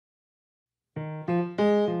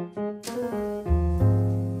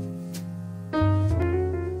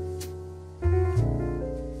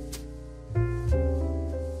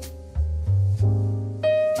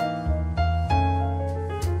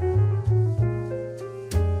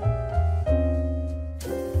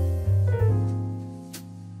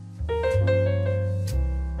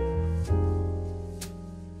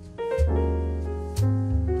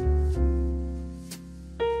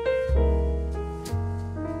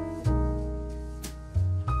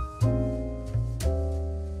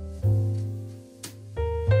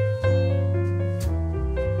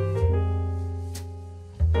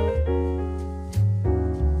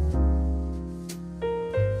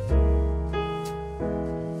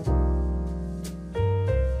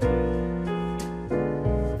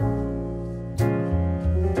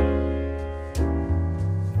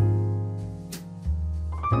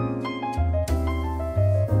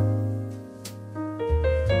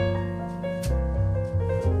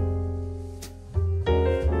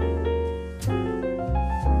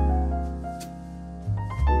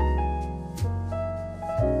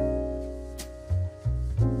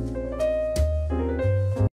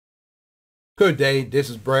Good day, this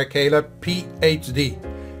is Brer Ph.D.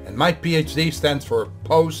 and my Ph.D. stands for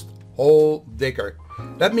Post-Hole Digger.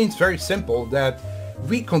 That means very simple that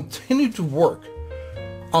we continue to work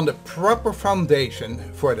on the proper foundation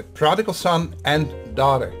for the prodigal son and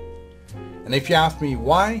daughter. And if you ask me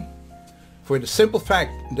why, for the simple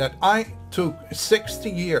fact that I took 60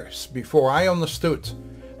 years before I understood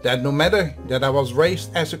that no matter that I was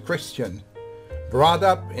raised as a Christian, brought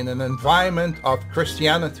up in an environment of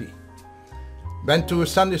Christianity, went to a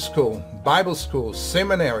Sunday school, Bible school,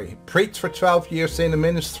 seminary, preached for 12 years in the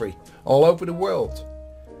ministry all over the world,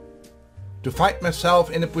 to find myself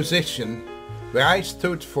in a position where I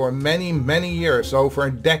stood for many years, over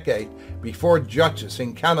a decade, before judges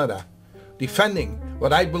in Canada, defending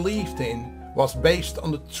what I believed in was based on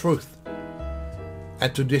the truth,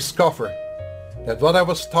 and to discover that what I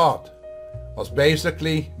was taught was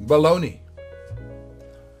basically baloney.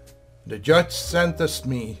 The judge sentenced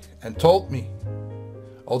me and told me,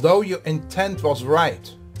 although your intent was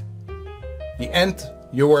right, the end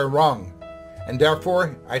you were wrong, and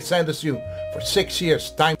therefore I sentence you for 6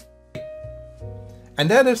 years time. And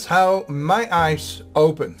that is how my eyes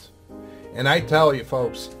opened. And I tell you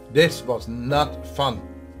folks, this was not fun.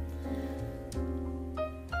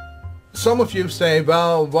 Some of you say,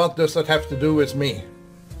 well, what does that have to do with me?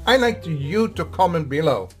 I'd like you to comment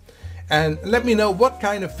below and let me know what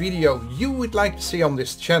kind of video you would like to see on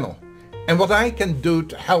this channel and what I can do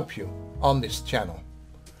to help you on this channel.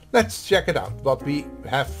 Let's check it out, what we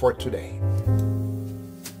have for today.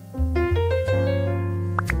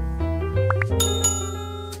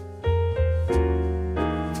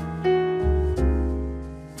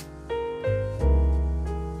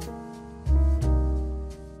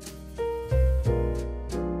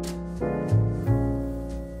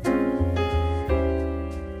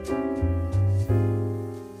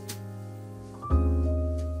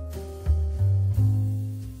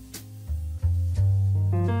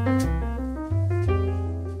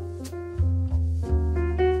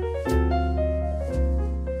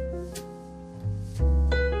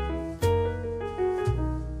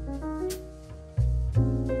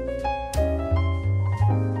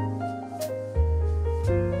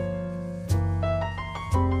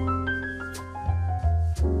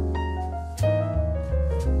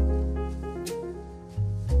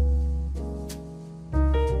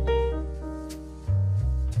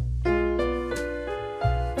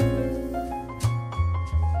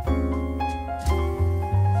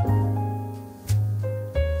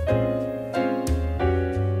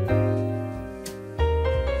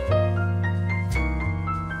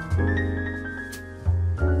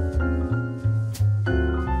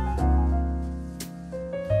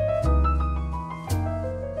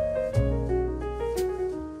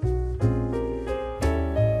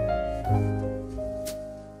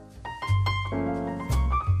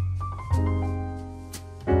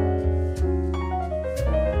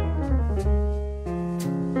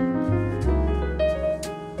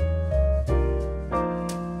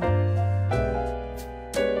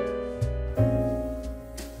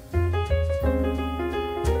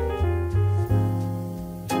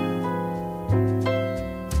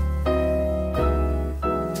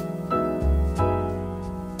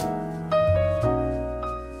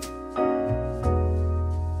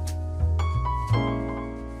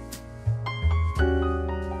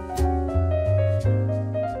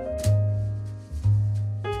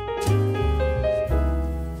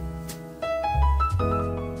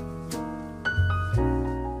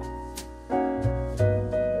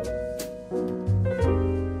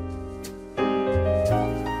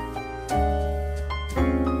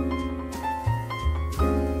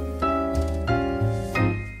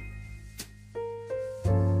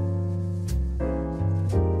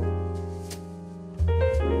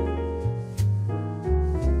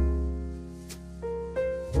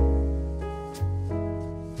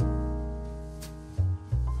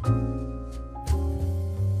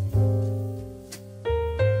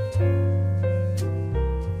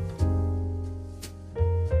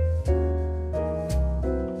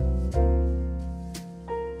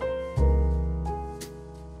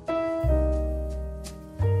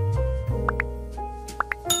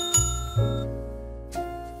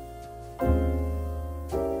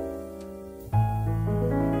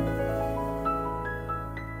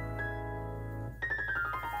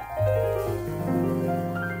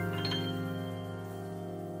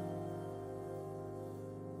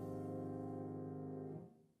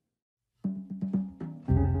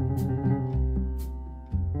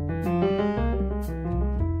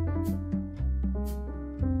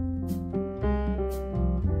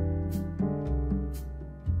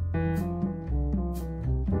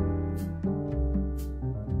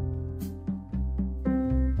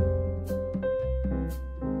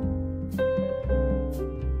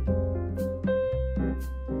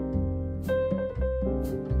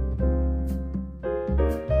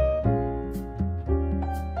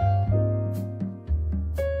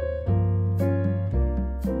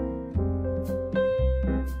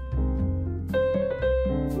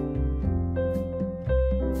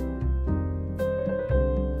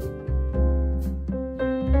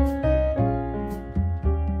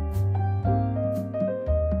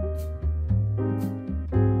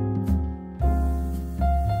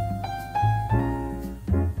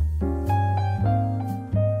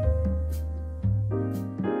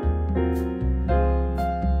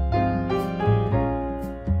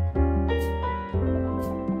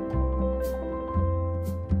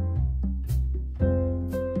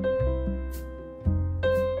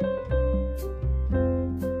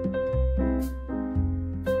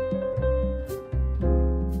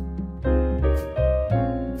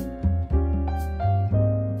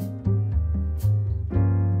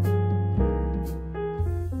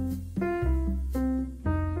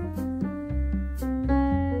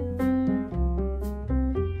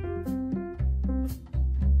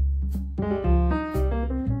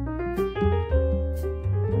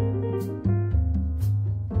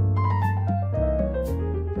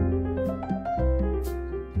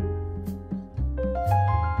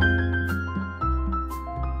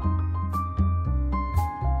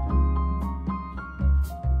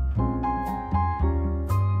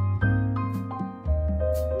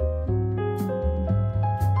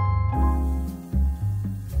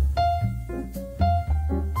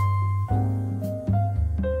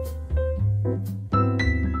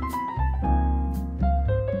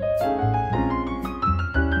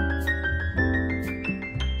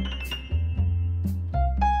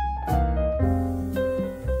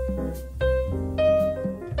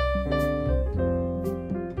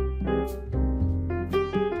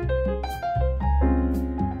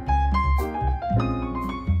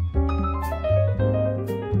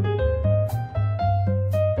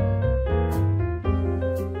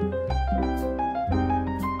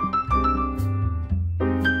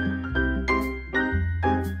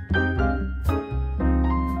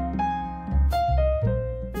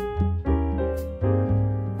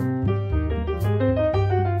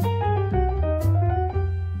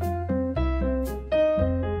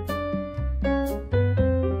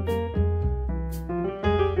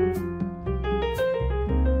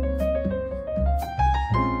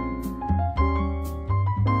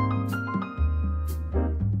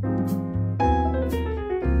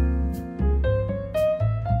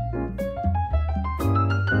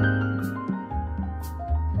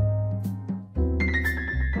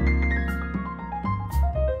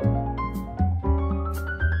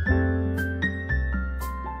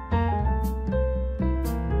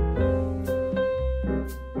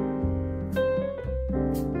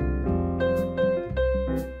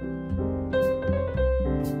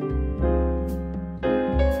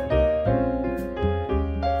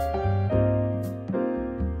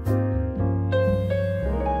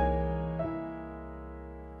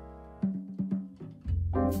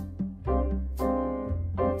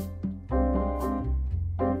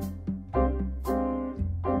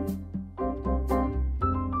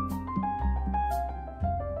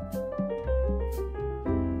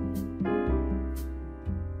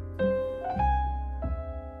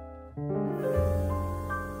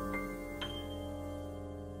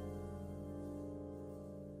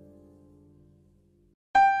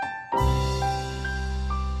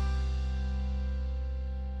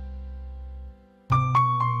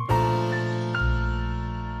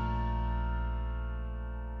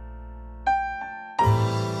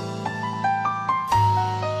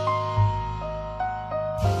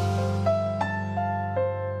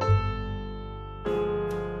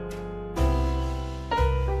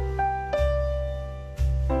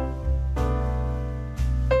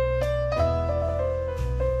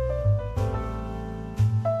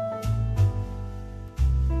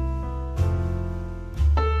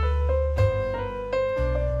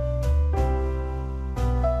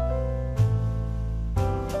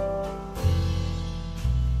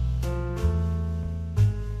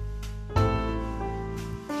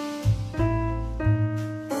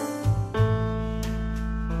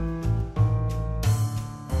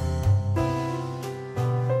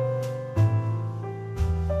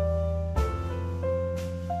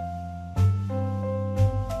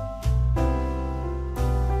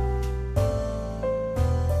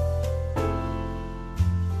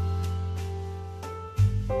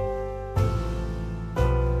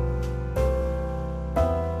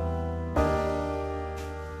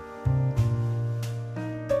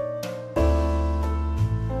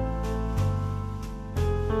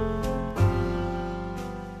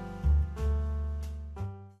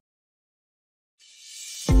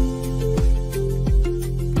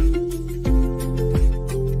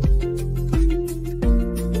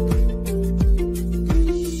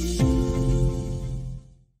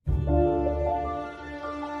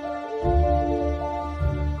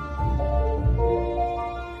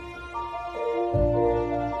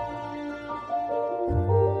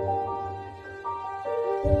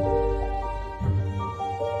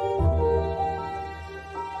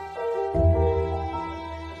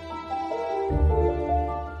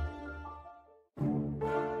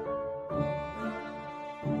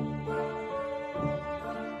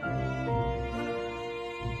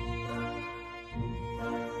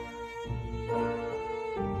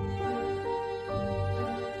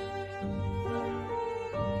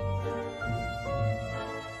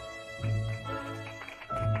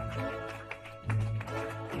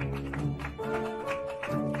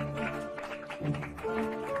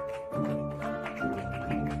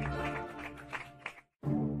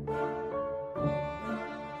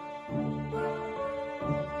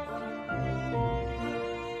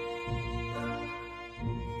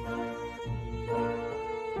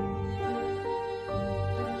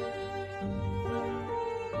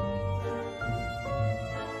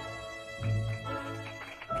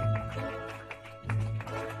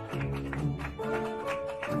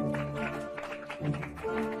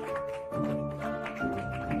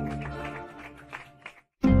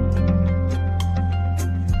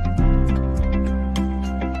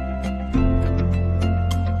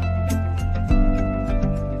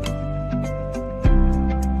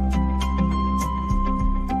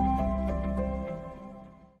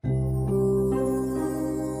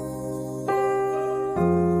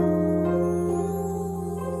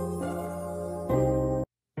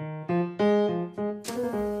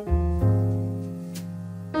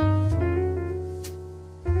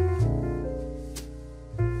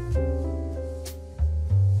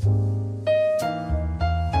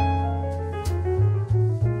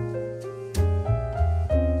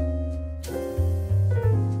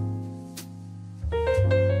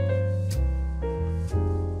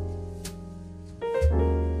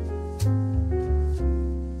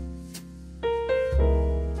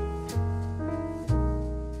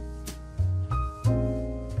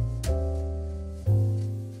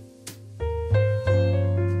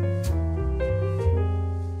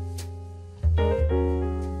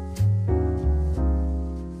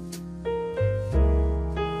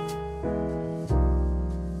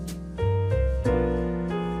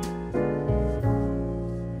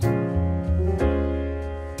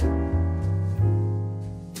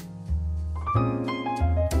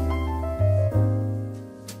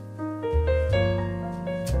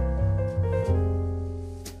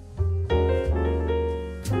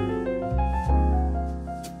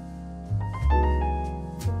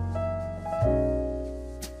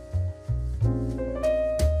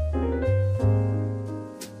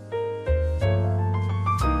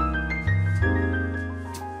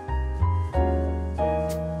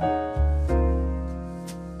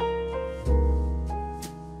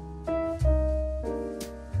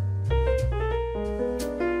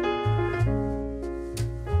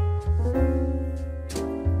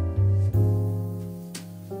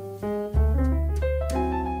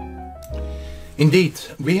 Indeed,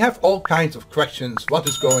 we have all kinds of questions. What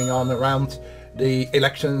is going on around the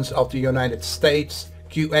elections of the United States,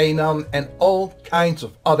 QAnon, and all kinds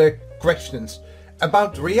of other questions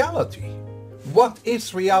about reality. What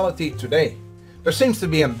is reality today? There seems to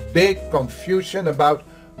be a big confusion about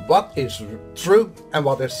what is true and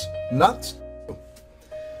what is not true.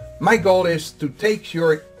 My goal is to take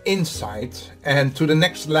your insight and to the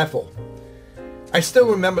next level. I still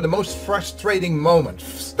remember the most frustrating moment,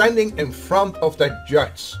 standing in front of that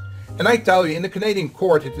judge. And I tell you, in the Canadian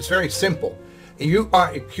court, it is very simple. You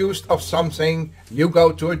are accused of something, you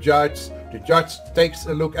go to a judge, the judge takes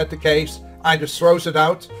a look at the case, either throws it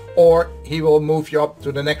out or he will move you up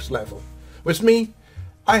to the next level. With me,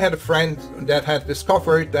 I had a friend that had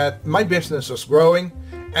discovered that my business was growing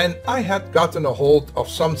and I had gotten a hold of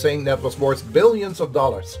something that was worth billions of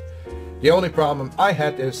dollars. The only problem I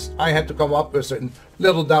had is I had to come up with a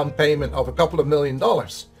little down payment of a couple of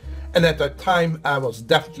 $1,000,000. And at that time I was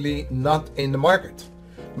definitely not in the market.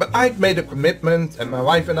 But I'd made a commitment, and my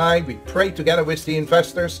wife and I, we prayed together with the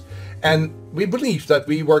investors, and we believed that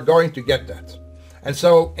we were going to get that. And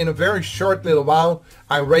so in a very short little while,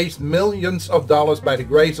 I raised millions of dollars by the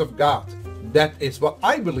grace of God. That is what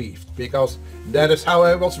I believed, because that is how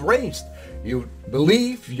I was raised. You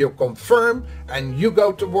believe, you confirm, and you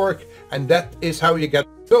go to work, and that is how you get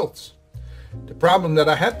results. The problem that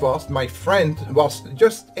I had was my friend was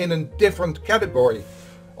just in a different category.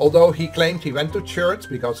 Although he claimed he went to church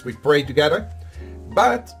because we prayed together,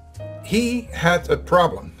 but he had a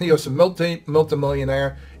problem. He was a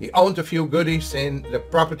multimillionaire. He owned a few goodies in the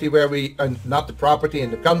property where we, not the property, in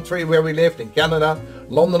the country where we lived, in Canada,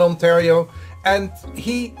 London, Ontario, and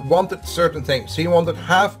he wanted certain things. He wanted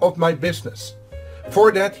half of my business.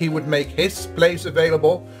 For that, he would make his place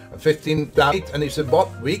available, 15,000, and he said, "But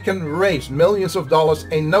we can raise millions of dollars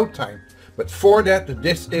in no time. But for that,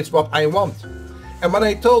 this is what I want." And when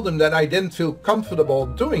I told him that I didn't feel comfortable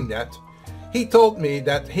doing that, he told me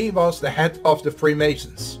that he was the head of the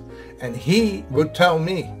Freemasons. And he would tell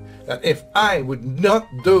me that if I would not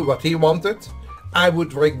do what he wanted, I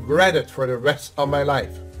would regret it for the rest of my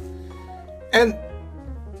life. And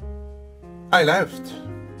I left,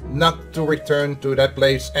 not to return to that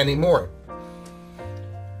place anymore.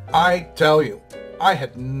 I tell you, I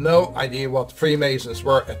had no idea what Freemasons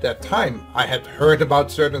were at that time. I had heard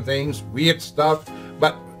about certain things, weird stuff,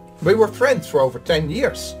 but we were friends for over 10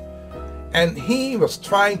 years. And he was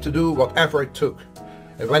trying to do whatever it took.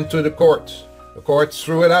 I went to the court. The court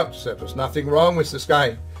threw it out, said there's nothing wrong with this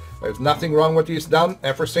guy. There's nothing wrong with what he's done,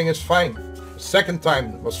 everything is fine. The second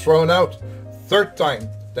time it was thrown out. Third time,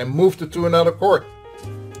 they moved it to another court.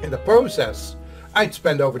 In the process, I'd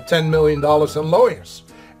spent over $10 million on lawyers.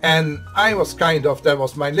 And I was that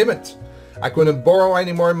was my limit. I couldn't borrow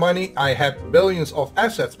any more money. I had billions of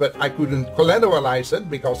assets, but I couldn't collateralize it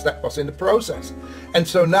because that was in the process. And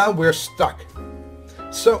so now we're stuck.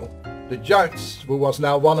 So the judge, who was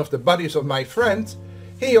now one of the buddies of my friend,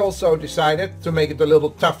 he also decided to make it a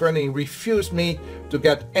little tougher, and he refused me to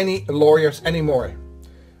get any lawyers anymore.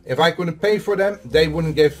 If I couldn't pay for them, they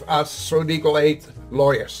wouldn't give us through legal aid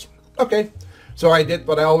lawyers. Okay, so I did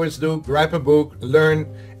what I always do, grab a book, learn,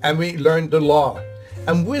 and we learned the law.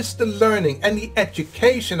 And with the learning and the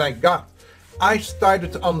education I got, I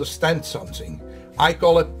started to understand something. I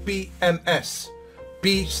call it PMS.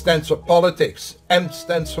 P stands for politics, M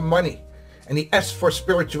stands for money, and the S for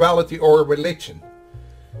spirituality or religion.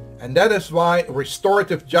 And that is why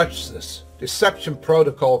restorative justice, deception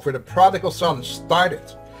protocol for the prodigal son started.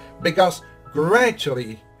 Because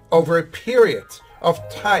gradually, over a period of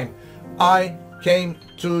time, I came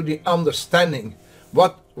to the understanding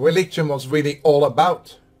what religion was really all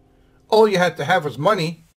about. All you had to have was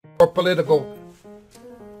money or political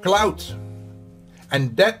clout.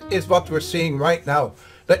 And that is what we're seeing right now.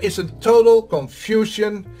 There is a total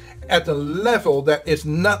confusion at a level that is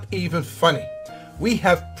not even funny. We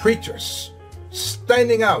have preachers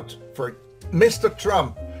standing out for Mr.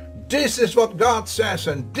 Trump. This is what God says,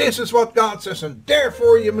 and this is what God says, and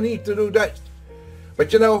therefore you need to do that.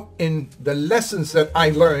 But you know, in the lessons that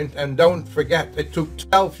I learned, and don't forget, it took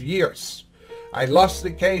 12 years. I lost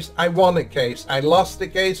the case, I won a case. I lost the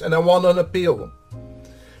case, and I won an appeal.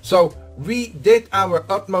 So we did our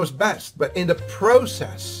utmost best, but in the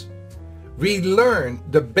process, we learned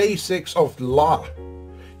the basics of law.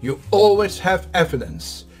 You always have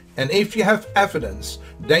evidence. And if you have evidence,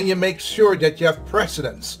 then you make sure that you have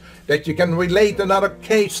precedence, that you can relate another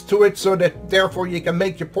case to it so that therefore you can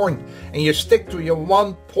make your point, and you stick to your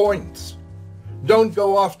one point. Don't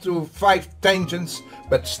go off to 5 tangents,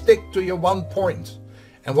 but stick to your one point.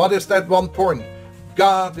 And what is that one point?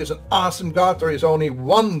 God is an awesome God. There is only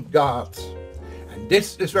one God.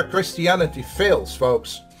 This is where Christianity fails,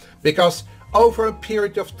 folks, because over a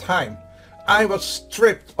period of time, I was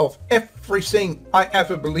stripped of everything I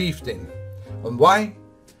ever believed in. And why?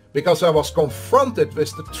 Because I was confronted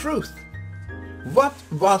with the truth. What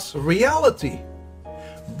was reality?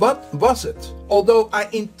 What was it? Although I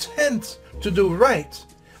intend to do right,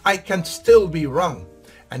 I can still be wrong.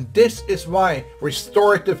 And this is why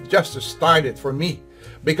restorative justice started for me.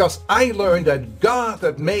 Because I learned that God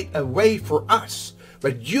had made a way for us.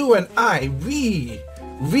 But you and I,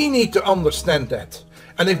 we need to understand that.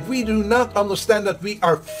 And if we do not understand that, we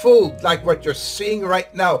are full, like what you're seeing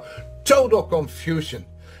right now, total confusion.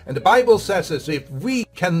 And the Bible says this, if we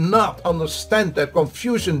cannot understand that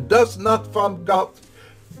confusion does not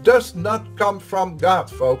come from God,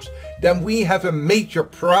 folks, then we have a major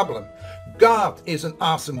problem. God is an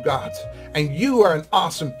awesome God, and you are an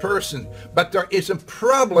awesome person, but there is a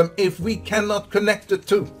problem if we cannot connect the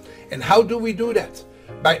two. And how do we do that?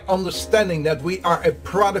 By understanding that we are a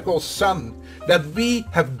prodigal son, that we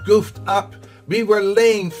have goofed up. We were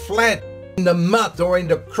laying flat in the mud or in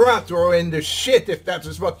the crud or in the shit, if that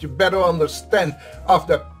is what you better understand, of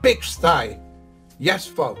the pigsty. Yes,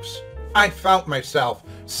 folks, I found myself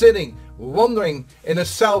sitting, wandering in a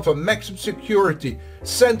cell for maximum security,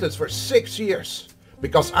 sentenced for 6 years,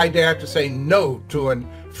 because I dared to say no to a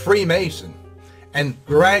Freemason. And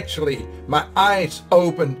gradually my eyes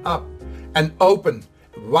opened up and opened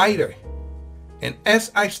wider. And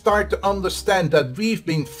as I start to understand that we've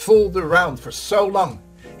been fooled around for so long,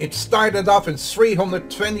 it started off in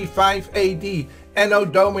 325 AD, Anno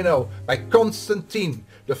Domino, by Constantine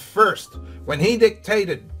the First, when he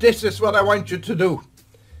dictated, this is what I want you to do.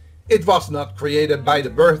 It was not created by the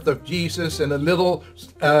birth of Jesus in a little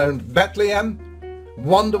Bethlehem.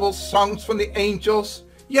 Wonderful songs from the angels.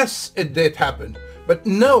 Yes, it did happen. But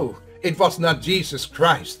no, it was not Jesus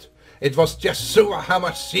Christ. It was Yeshua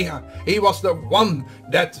HaMashiach. He was the one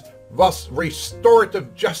that was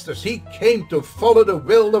restorative justice. He came to follow the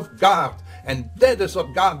will of God. And that is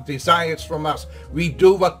what God desires from us. We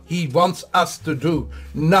do what he wants us to do,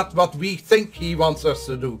 not what we think he wants us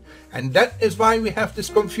to do. And that is why we have this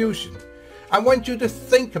confusion. I want you to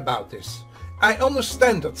think about this. I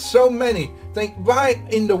understand that so many think, why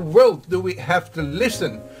in the world do we have to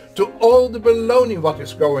listen to all the baloney what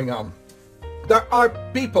is going on? There are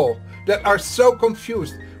people that are so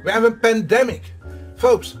confused. We have a pandemic.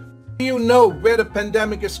 Folks, do you know where the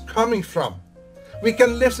pandemic is coming from? We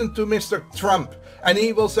can listen to Mr. Trump and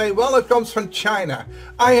he will say, well, it comes from China.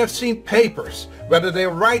 I have seen papers, whether they're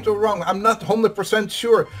right or wrong, I'm not 100%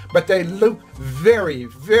 sure, but they look very,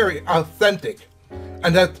 very authentic.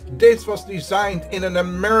 And that this was designed in an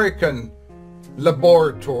American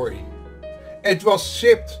laboratory. It was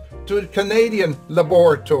shipped to a Canadian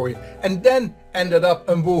laboratory and then ended up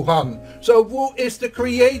in Wuhan. So who is the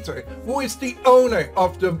creator? Who is the owner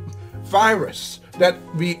of the virus that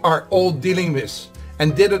we are all dealing with?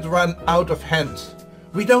 And did it run out of hand?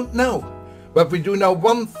 We don't know. But we do know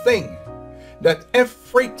one thing, that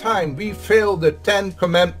every time we fail the 10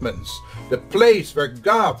 Commandments, the place where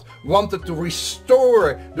God wanted to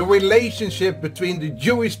restore the relationship between the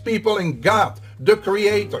Jewish people and God, the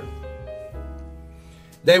Creator,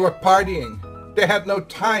 they were partying. They had no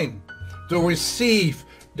time to receive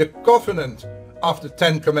the covenant of the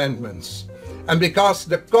 10 Commandments. And because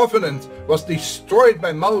the covenant was destroyed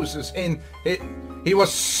by Moses, he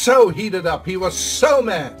was so heated up, he was so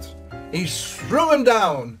mad, he threw him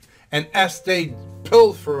down. And as they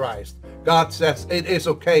pulverized, God says, it is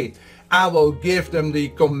okay, I will give them the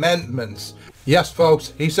commandments. Yes,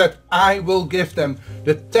 folks, he said, I will give them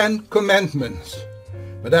the 10 commandments.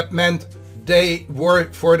 But that meant they were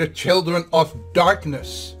for the children of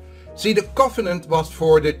darkness. See, the covenant was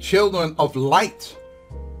for the children of light.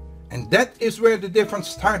 And that is where the difference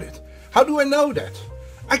started. How do I know that?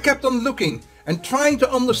 I kept on looking and trying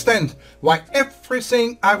to understand why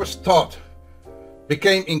everything I was taught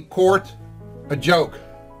became in court a joke.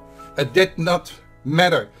 It did not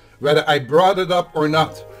matter whether I brought it up or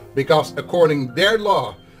not, because according their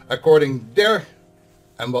law, according their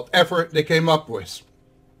and whatever they came up with.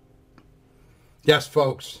 Yes,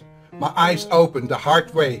 folks, my eyes opened the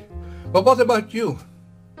hard way. But what about you?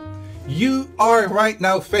 You are right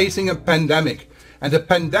now facing a pandemic, and the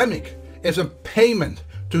pandemic is a payment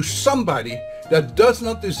to somebody that does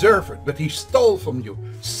not deserve it, but he stole from you,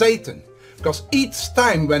 Satan. Because each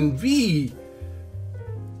time when we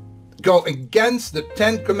go against the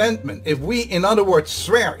 10 Commandments, if we, in other words,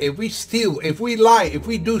 swear, if we steal, if we lie, if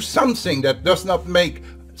we do something that does not make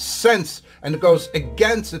sense and goes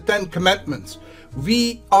against the 10 Commandments,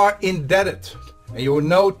 we are indebted. And you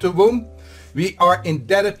know to whom? We are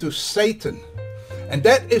indebted to Satan. And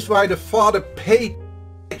that is why the Father paid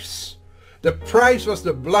the price. The price was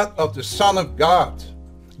the blood of the Son of God,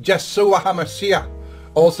 Yeshua HaMashiach,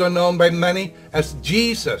 also known by many as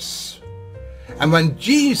Jesus. And when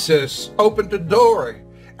Jesus opened the door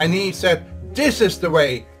and he said, this is the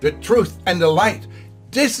way, the truth and the light.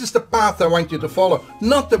 This is the path I want you to follow,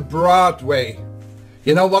 not the broad way.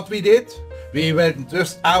 You know what we did? We went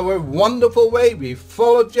just our wonderful way. We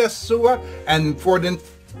followed Yeshua, and for the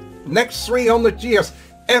next 300 years,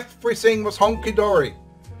 everything was honky-dory.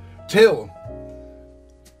 Till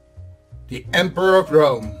the Emperor of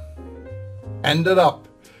Rome ended up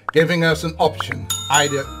giving us an option.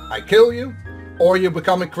 Either I kill you or you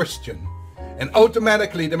become a Christian. And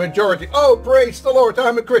automatically the majority, oh, praise the Lord,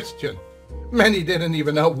 I'm a Christian. Many didn't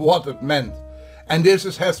even know what it meant. And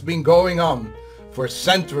this has been going on for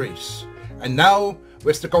centuries. And now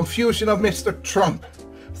with the confusion of Mr. Trump,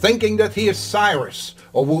 thinking that he is Cyrus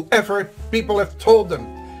or whoever people have told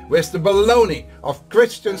them, with the baloney of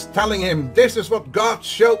Christians telling him, this is what God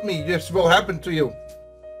showed me, this will happen to you.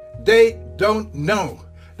 They don't know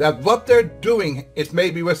that what they're doing is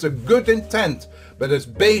maybe with a good intent, but it's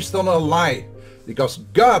based on a lie. Because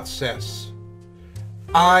God says,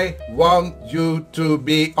 I want you to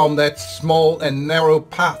be on that small and narrow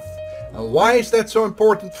path. And why is that so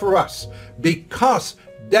important for us? Because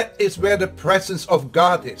that is where the presence of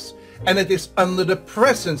God is. And it is under the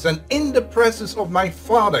presence and in the presence of my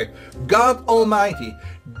Father, God Almighty.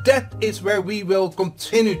 That is where we will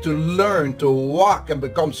continue to learn to walk and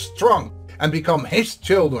become strong and become His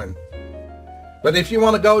children. But if you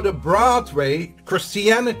want to go the broad way,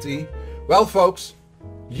 Christianity, well folks,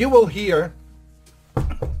 you will hear,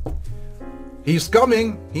 He's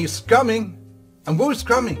coming, He's coming. And who's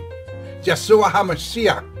coming? Yeshua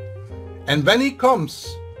HaMashiach. And when He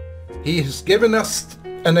comes, He has given us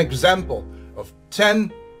an example of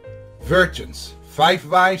 10 virgins,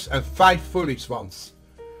 5 wise and 5 foolish ones.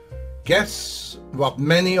 Guess what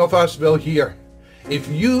many of us will hear? If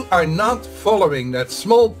you are not following that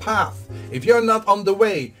small path, if you're not on the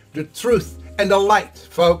way, the truth and the light,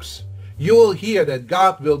 folks, you will hear that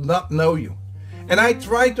God will not know you. And I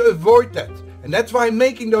try to avoid that. And that's why I'm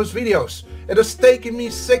making those videos. It has taken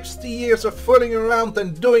me 60 years of fooling around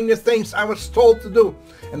and doing the things I was told to do.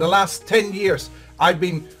 In the last 10 years, I've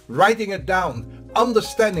been writing it down,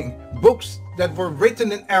 understanding books that were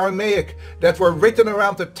written in Aramaic, that were written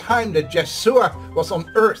around the time that Yeshua was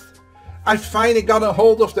on earth. I finally got a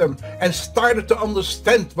hold of them and started to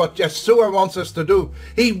understand what Yeshua wants us to do.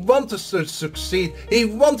 He wants us to succeed. He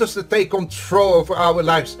wants us to take control over our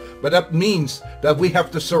lives. But that means that we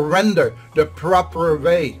have to surrender the proper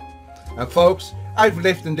way. And folks, I've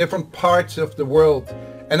lived in different parts of the world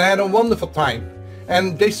and I had a wonderful time.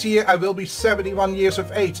 And this year I will be 71 years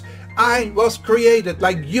of age. I was created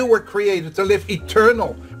like you were created to live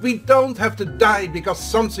eternal. We don't have to die because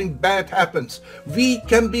something bad happens. We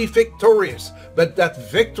can be victorious, but that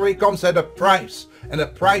victory comes at a price. And the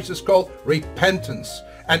price is called repentance.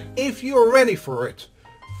 And if you're ready for it,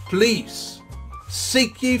 please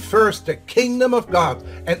seek ye first the kingdom of God,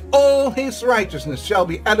 and all His righteousness shall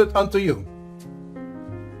be added unto you.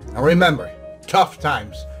 And remember, tough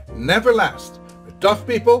times never last. But tough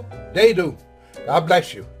people, they do. God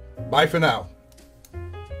bless you. Bye for now.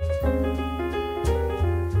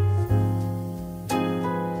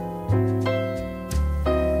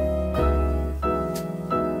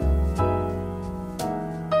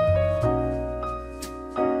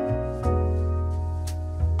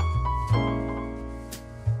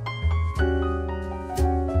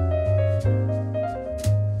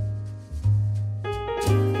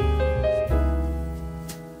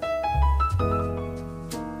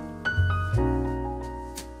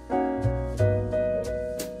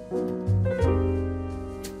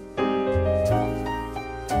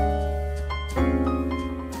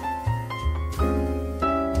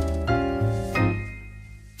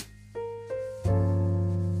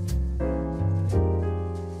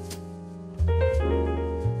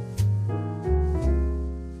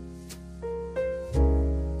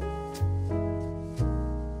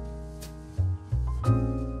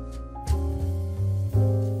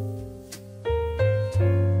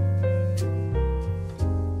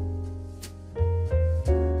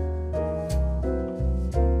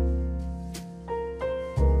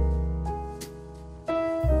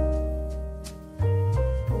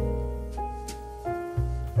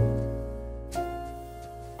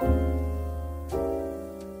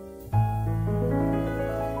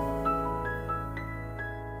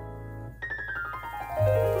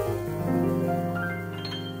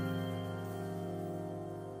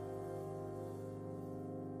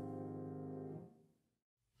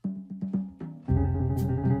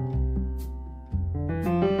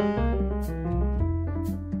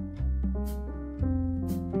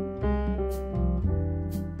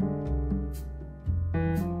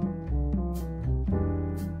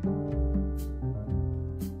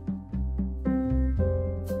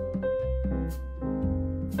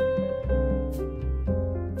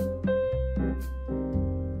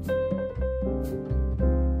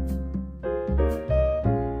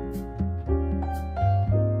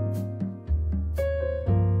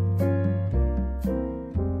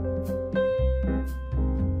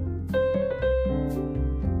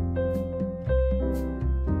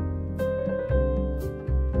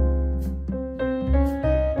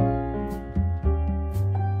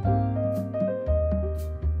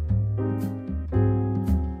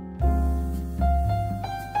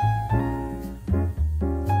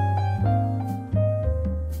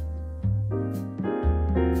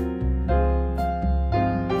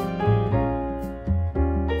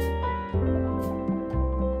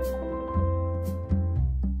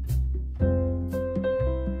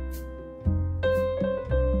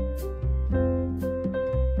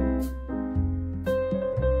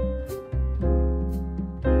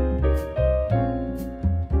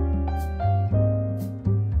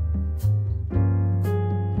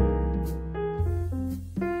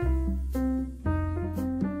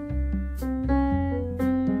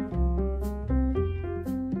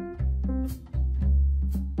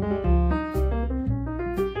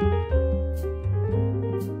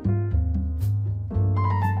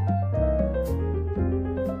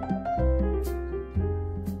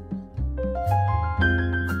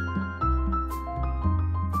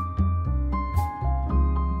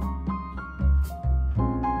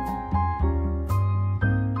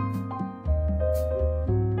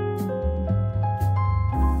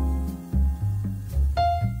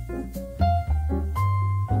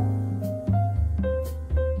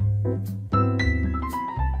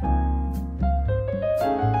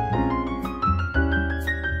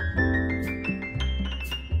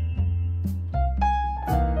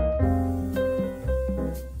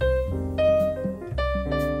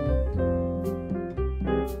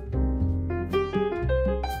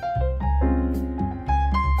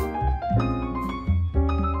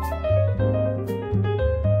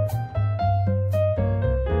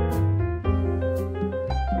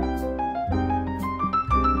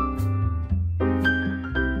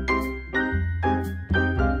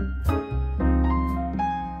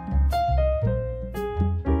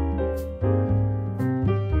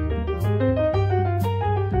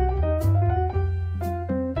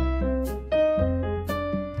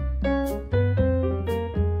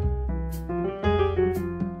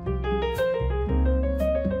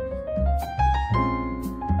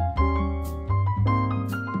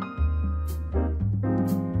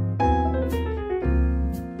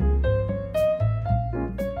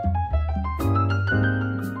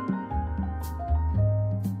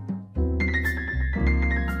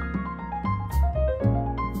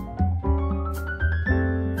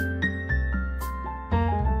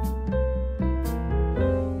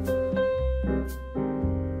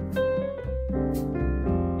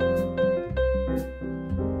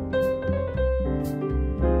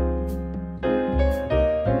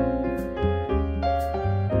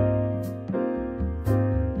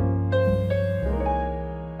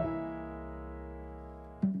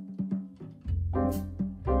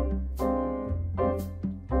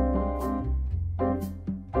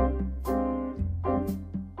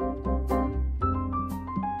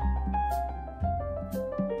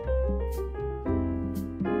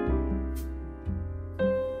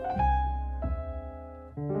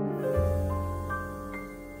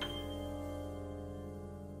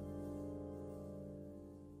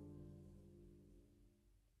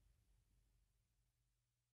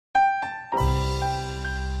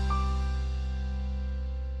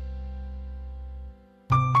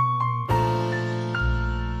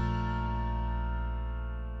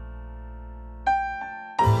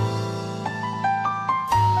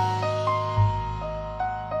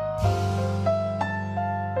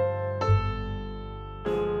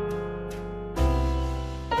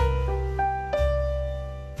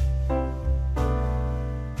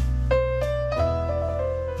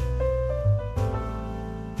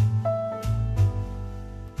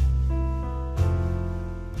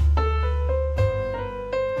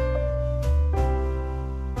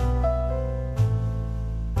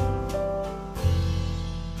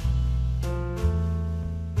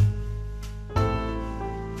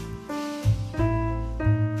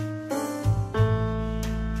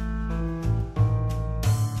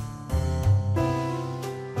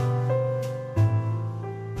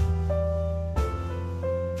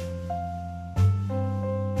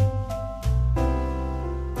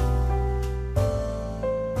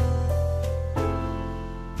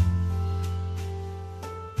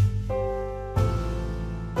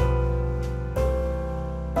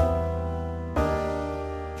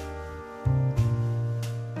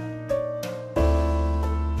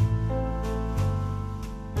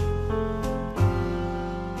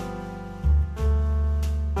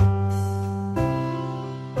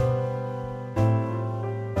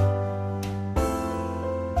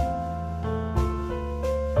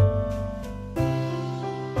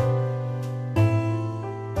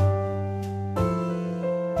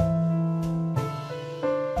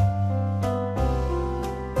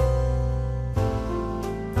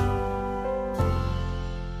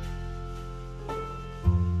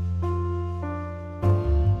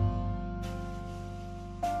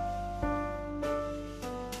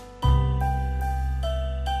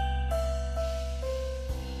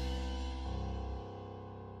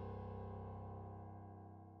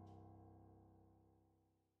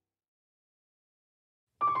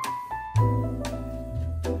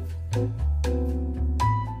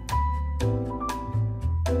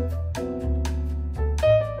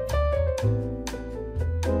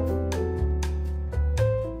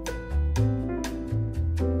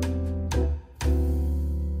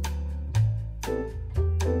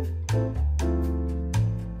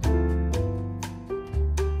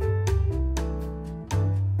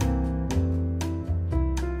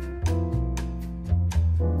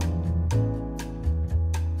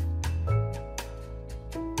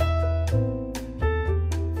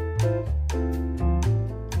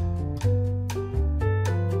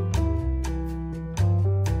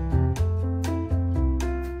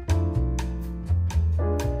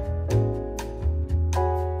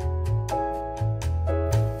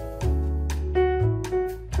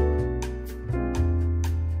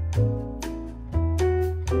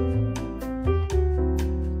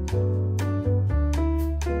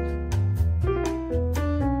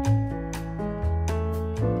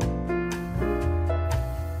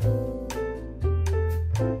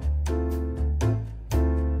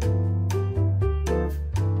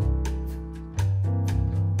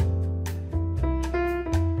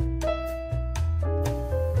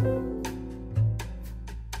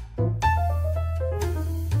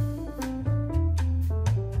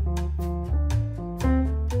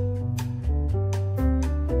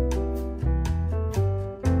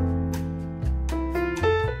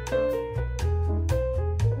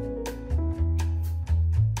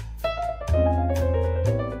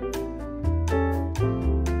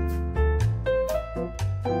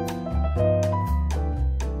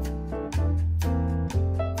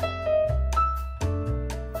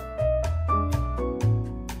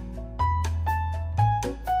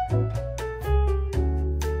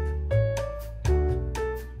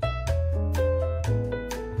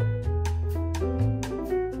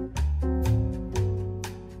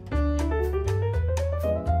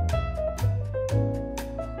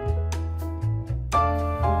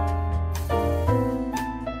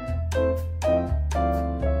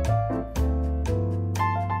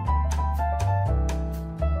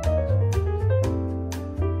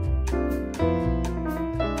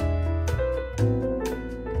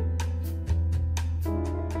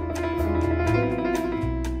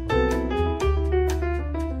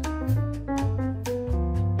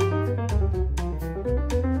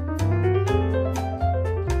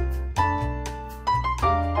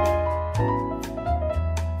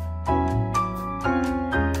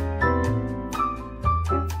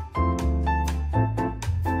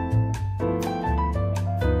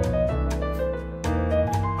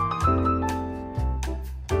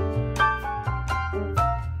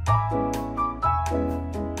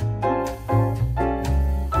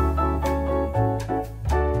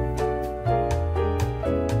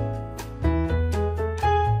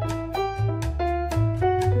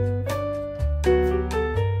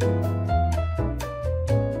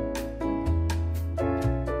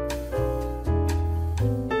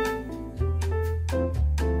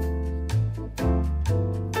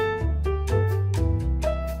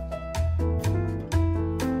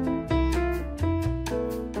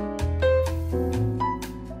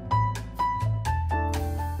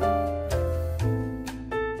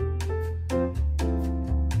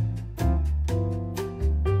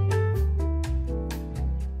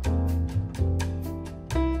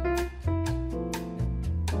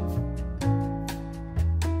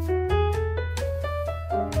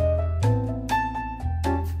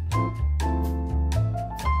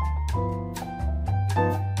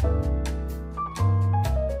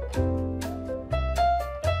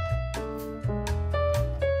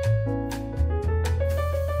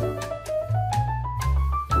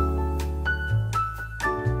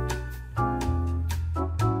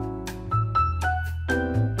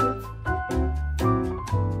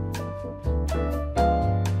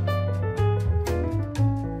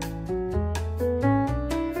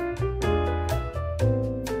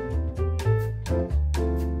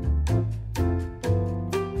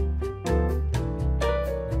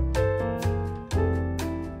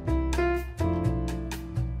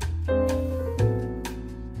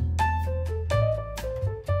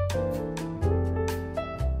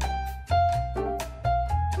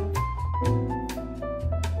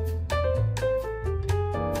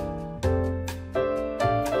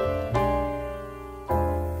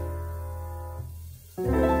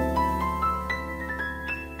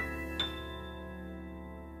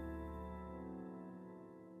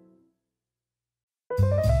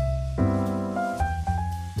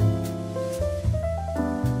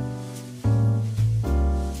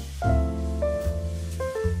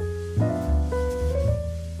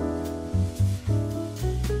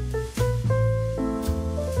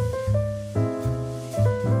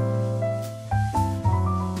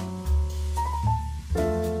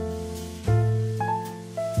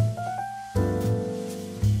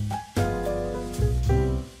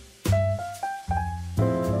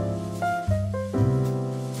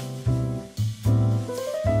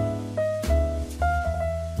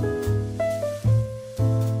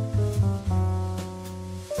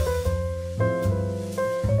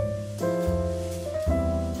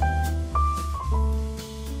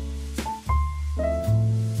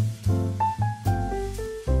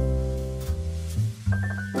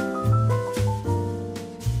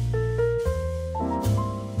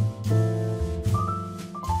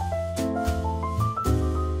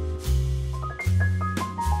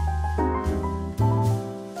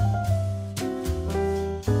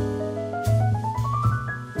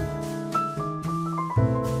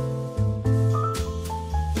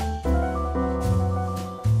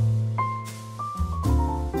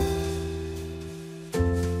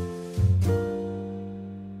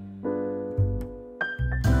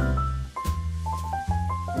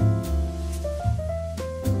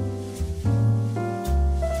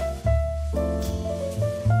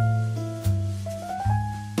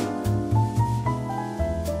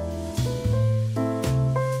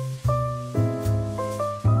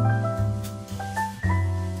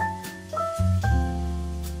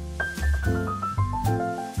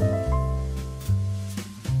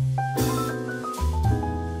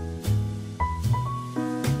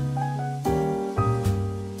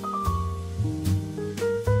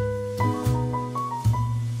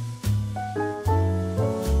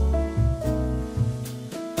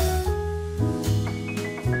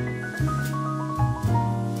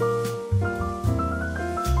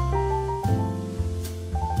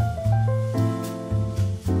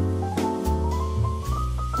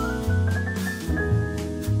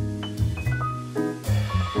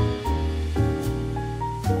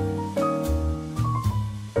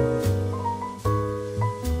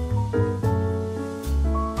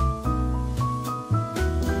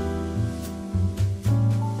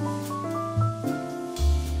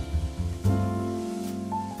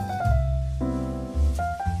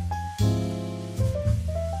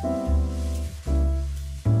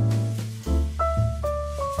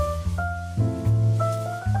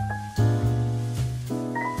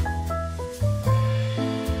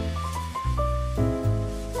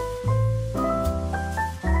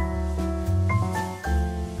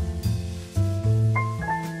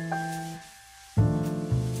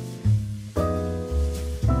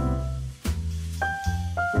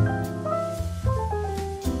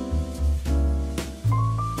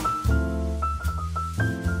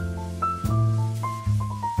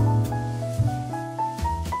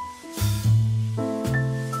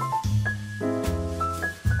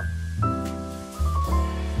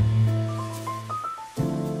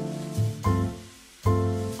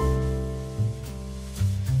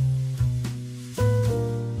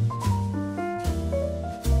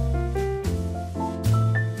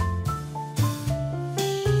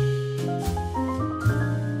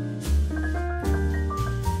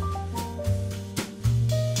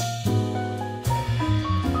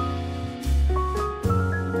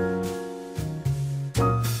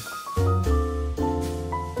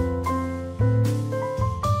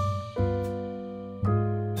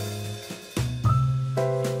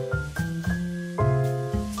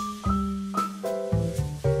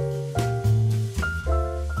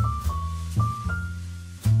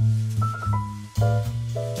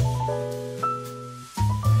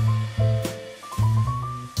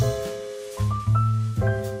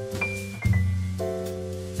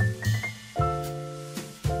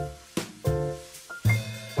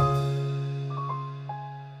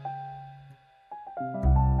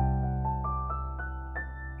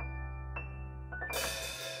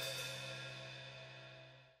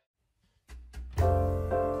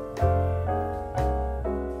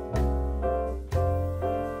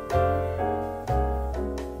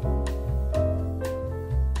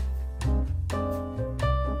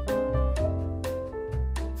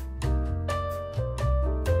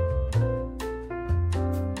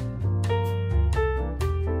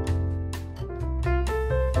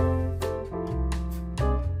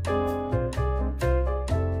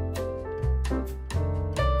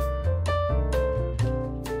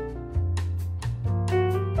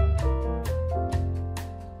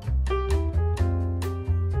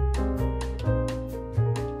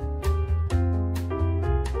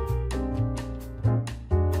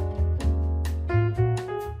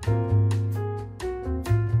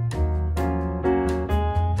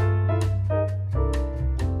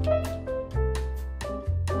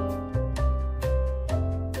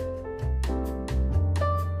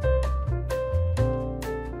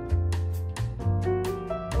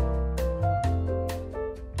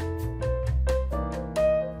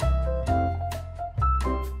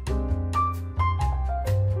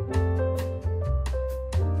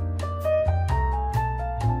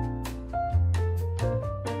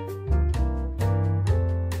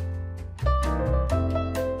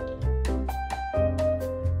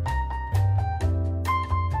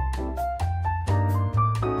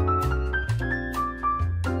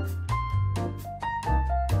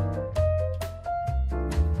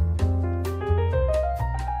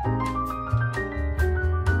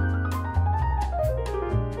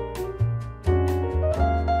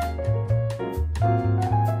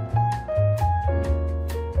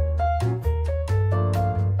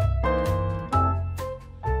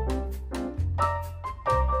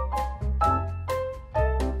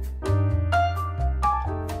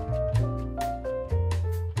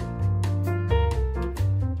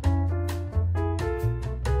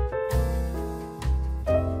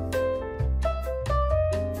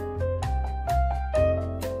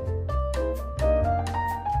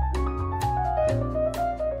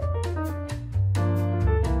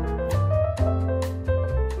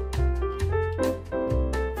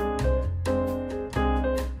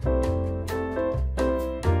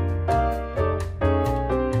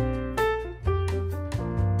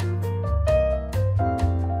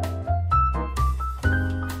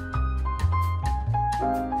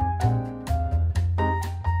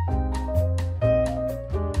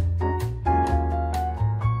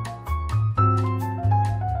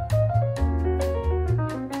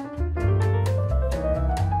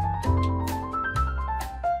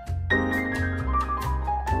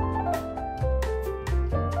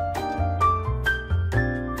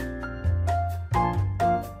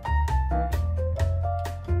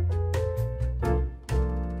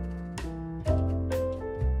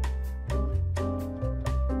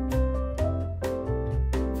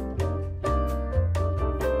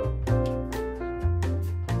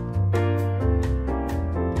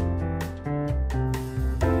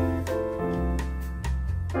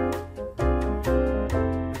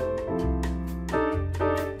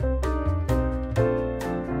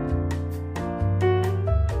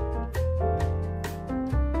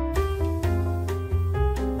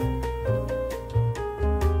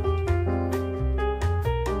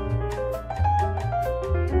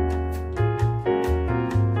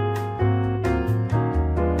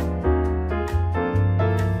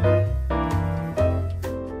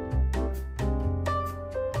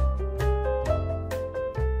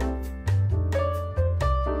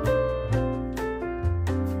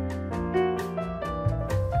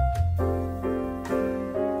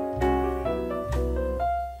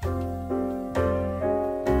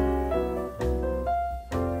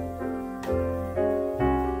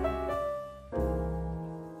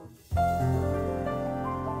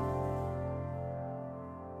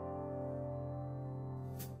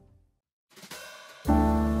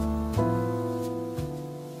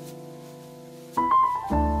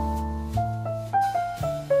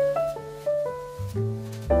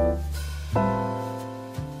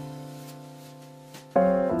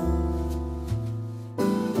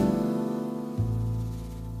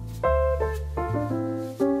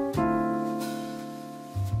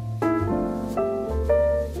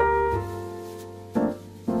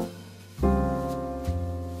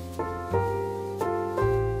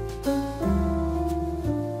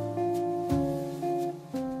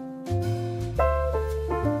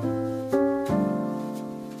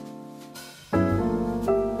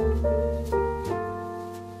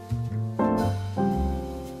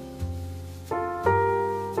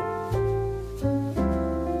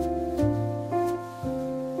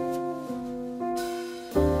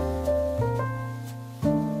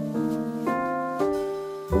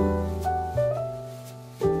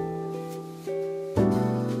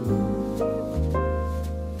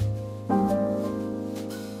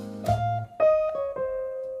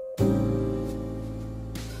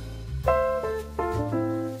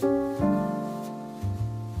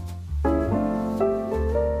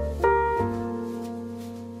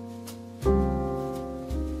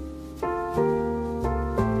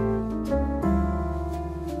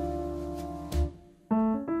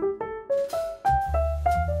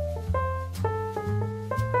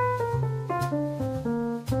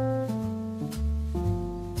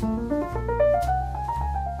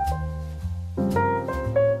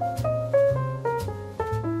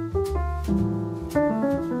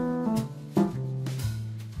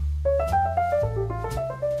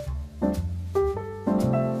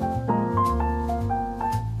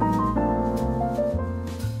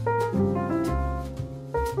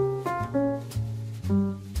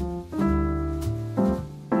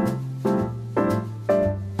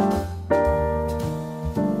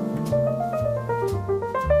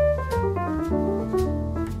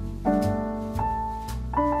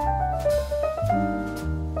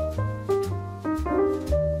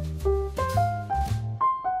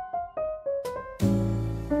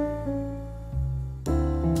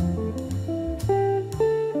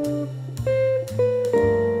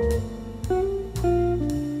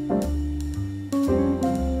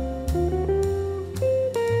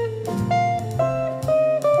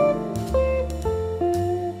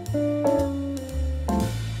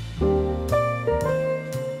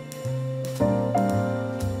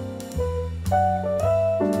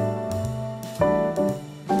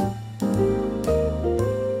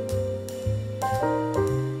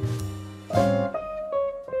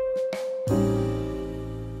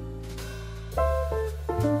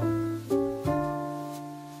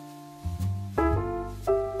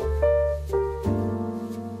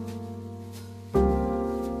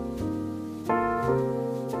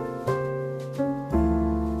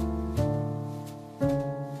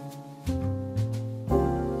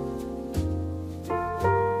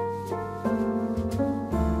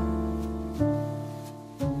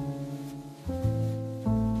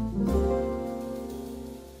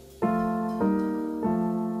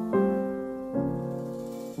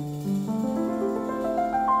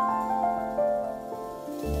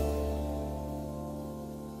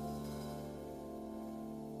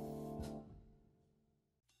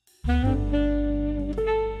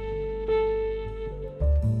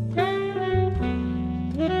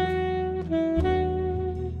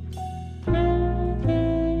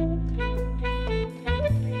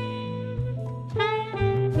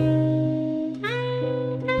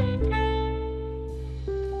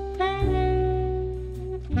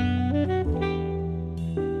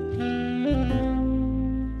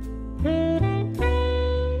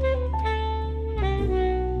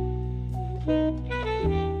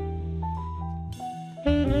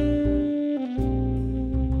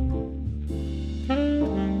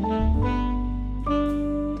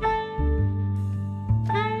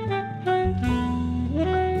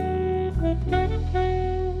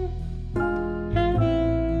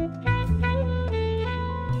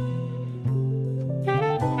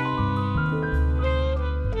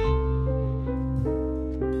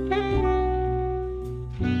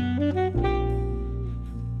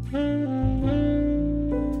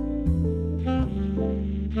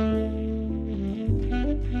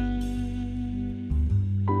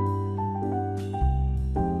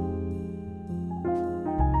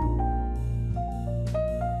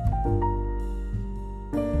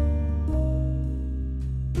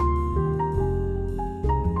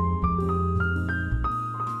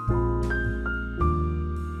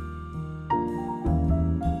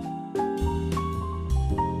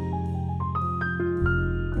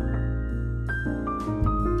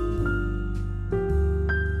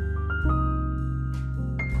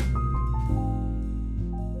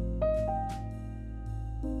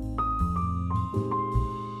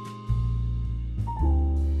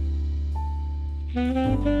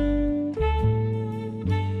 Mm-hmm.